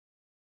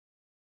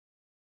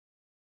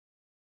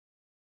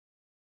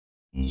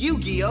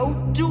Yu-Gi-Oh!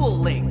 Duel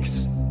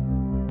Links.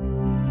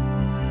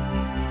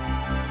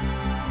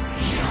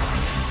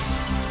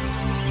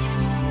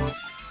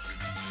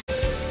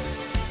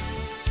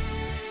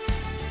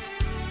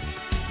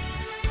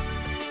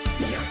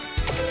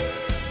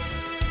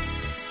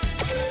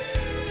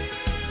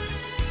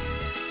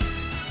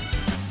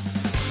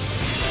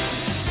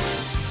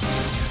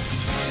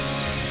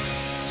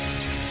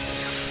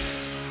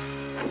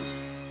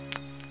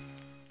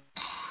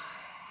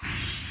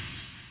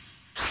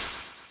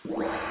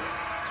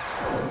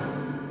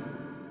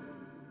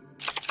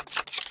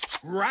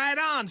 Right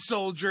on,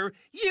 soldier.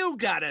 You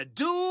got a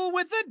duel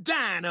with a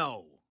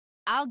dino.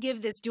 I'll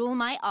give this duel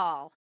my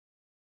all.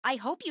 I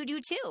hope you do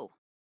too.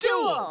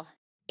 Duel!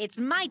 It's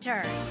my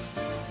turn.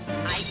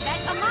 I set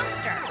a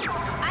monster.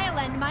 I'll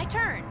end my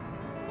turn.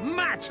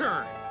 My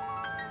turn.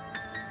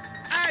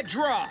 I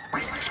draw.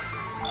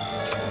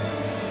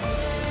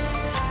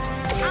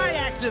 I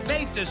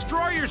activate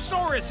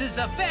Destroyersaurus's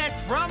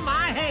effect from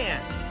my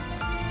hand.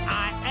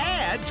 I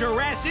add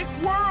Jurassic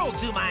World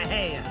to my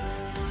hand.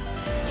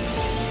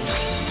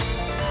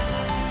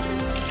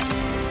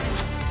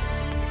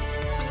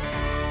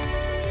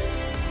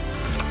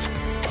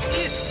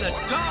 It's the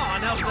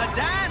dawn of the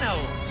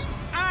dinos.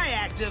 I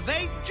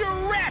activate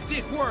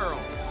Jurassic World.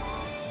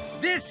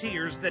 This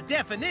here's the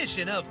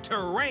definition of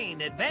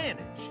terrain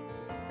advantage.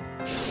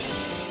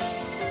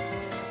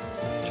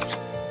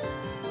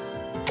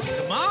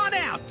 Come on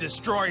out,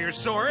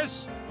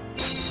 Destroyersaurus.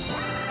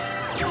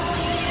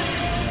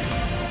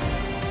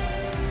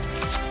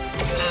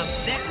 I'm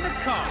setting the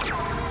card.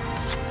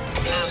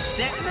 I'm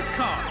setting the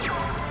card.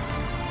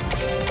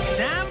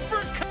 Time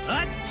for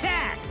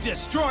attack,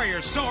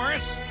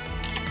 Destroyersaurus.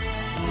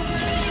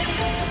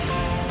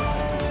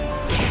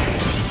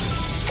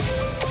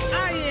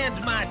 I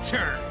end my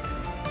turn.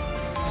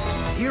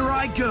 Here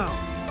I go.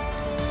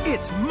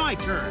 It's my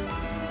turn.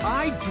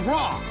 I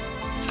draw.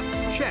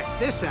 Check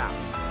this out.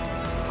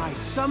 I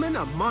summon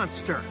a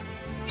monster.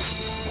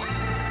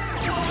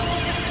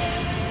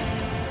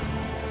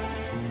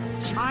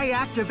 I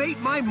activate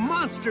my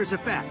monster's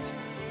effect.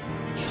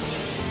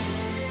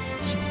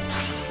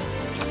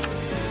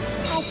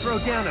 I'll throw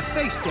down a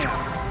face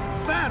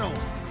down. Battle!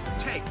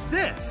 Take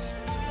this!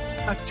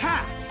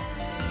 Attack!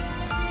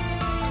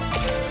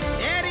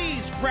 At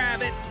ease,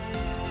 Private.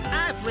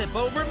 I flip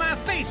over my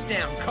face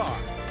down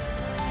card.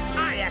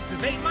 I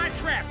activate my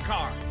trap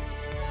card.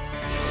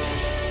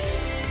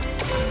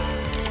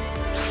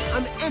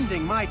 I'm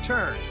ending my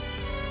turn.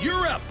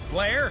 You're up,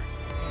 Blair.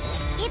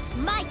 It's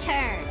my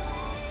turn.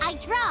 I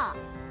draw.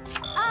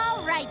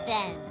 All right,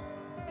 then.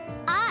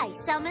 I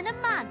summon a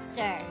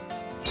monster.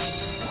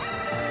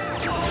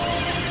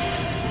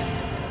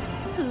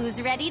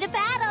 Who's ready to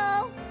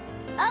battle?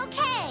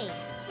 Okay.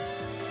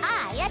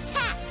 I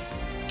attack.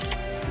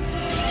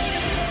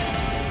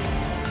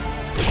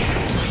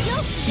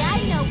 You'll see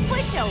I'm no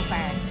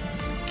pushover.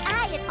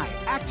 I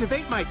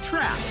activate my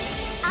trap.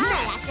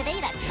 I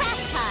activate a trap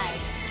card.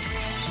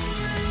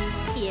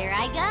 Here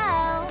I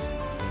go.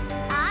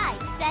 I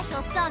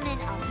special summon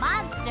a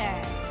monster.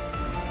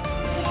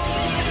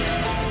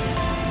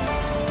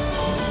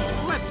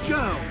 Let's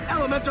go,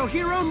 Elemental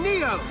Hero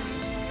Neos!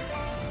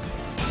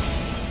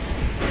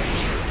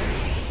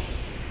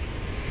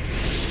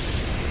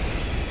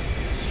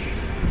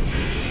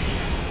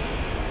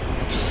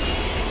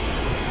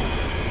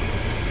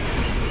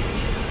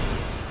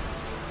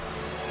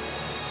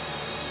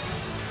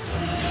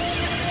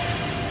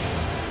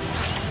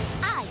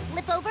 I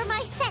flip over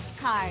my set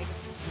card.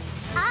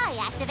 I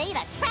activate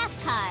a trap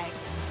card.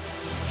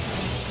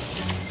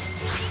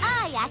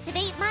 I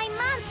activate my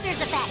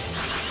monster's effect.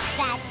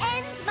 That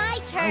ends my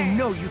turn. I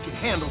know you can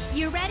handle.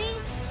 You ready?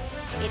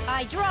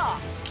 I draw.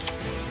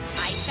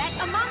 I set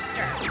a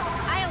monster.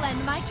 I'll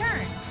end my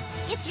turn.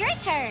 It's your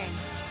turn.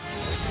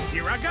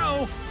 Here I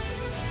go.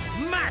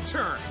 My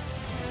turn.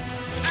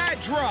 I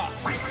draw.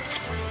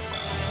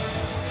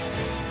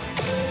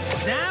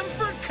 Time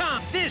for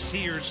comp. This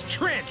here's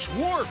trench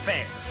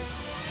warfare.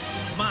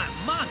 My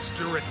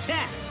monster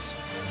attacks.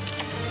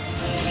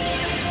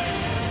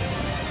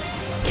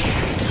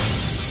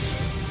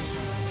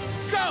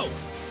 Go!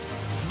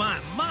 My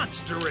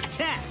monster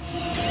attacks.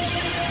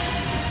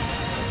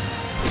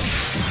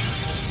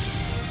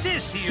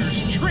 This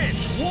here's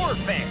trench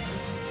warfare.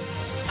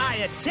 I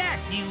attack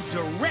you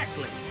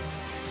directly.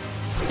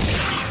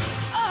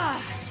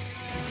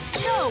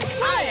 No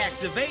I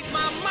activate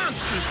my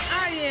monsters.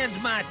 I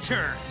end my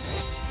turn.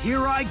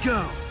 Here I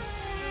go.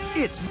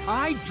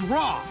 I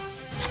draw.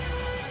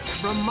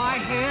 From my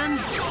hand,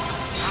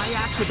 I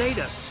activate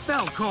a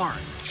spell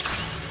card.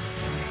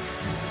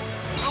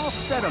 I'll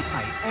set them.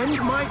 I end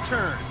my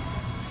turn.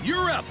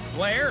 You're up,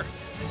 Blair.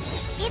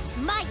 It's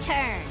my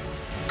turn.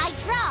 I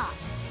draw.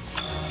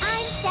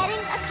 I'm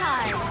setting a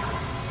card.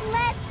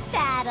 Let's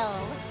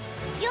battle.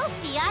 You'll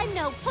see I'm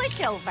no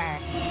pushover.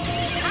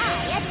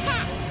 I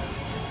attack.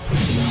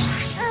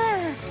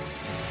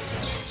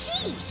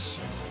 Sheesh.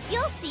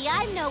 You'll see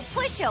I'm no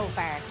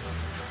pushover.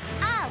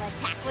 I'll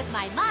attack with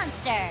my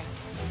monster.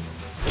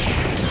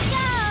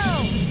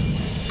 Go!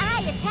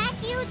 I attack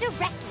you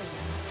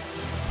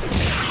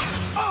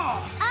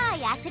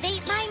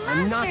activate my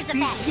I'm not monster's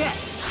beat effect. yet.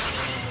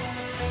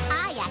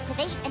 I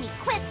activate an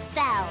equip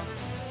spell.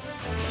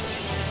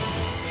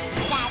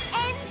 That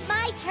ends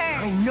my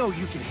I turn. know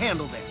you can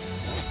handle this.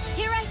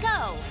 Here I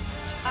go.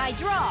 I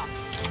draw.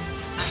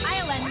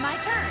 I'll end my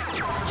turn.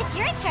 It's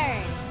your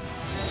turn.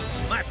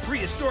 My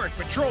prehistoric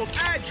patrol,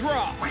 I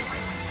draw.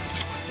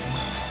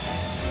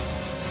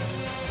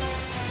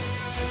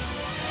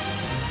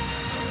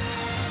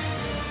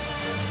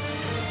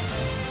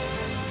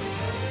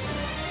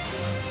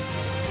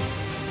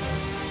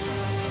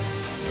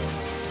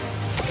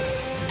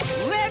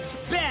 Let's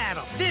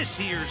battle. This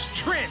here's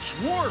trench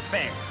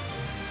warfare.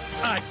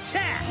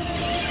 Attack!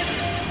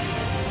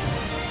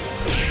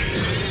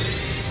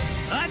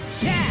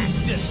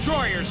 Attack,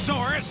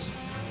 Destroyer-saurus!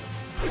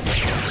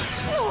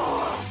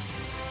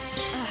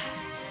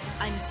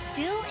 I'm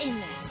still in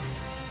this.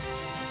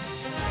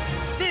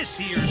 This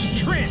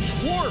here's trench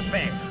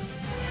warfare.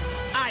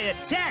 I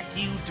attack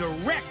you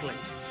directly.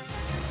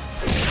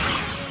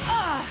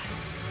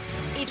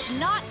 It's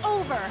not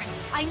over.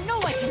 I know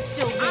I can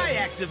still win. I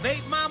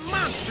activate my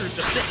monster's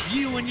effect.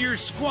 You and your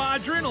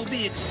squadron will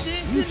be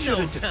extinct You in should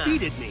no have time.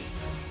 defeated me.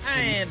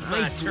 And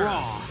my I turn.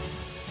 draw.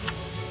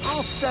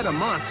 I'll set a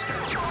monster.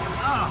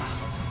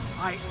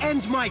 I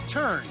end my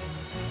turn.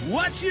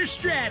 What's your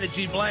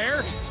strategy, Blair?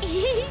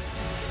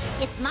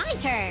 It's my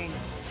turn.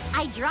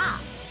 I draw.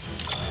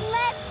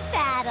 Let's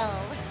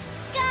battle.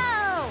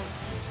 Go!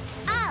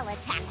 I'll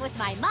attack with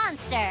my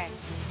monster.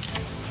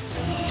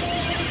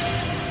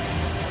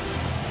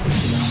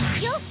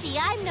 You'll see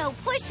I'm no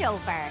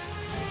pushover.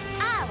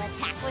 I'll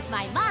attack with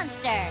my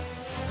monster.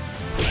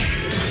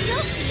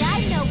 You'll see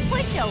I'm no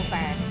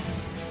pushover.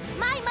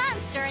 My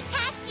monster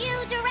attacks you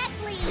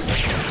directly.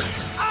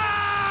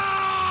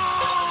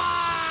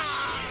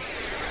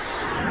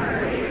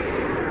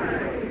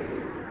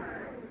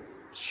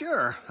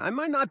 Sure, I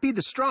might not be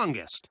the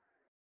strongest,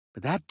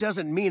 but that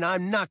doesn't mean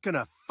I'm not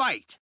gonna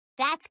fight.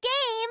 That's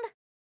game.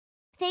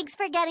 Thanks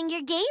for getting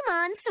your game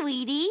on,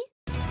 sweetie.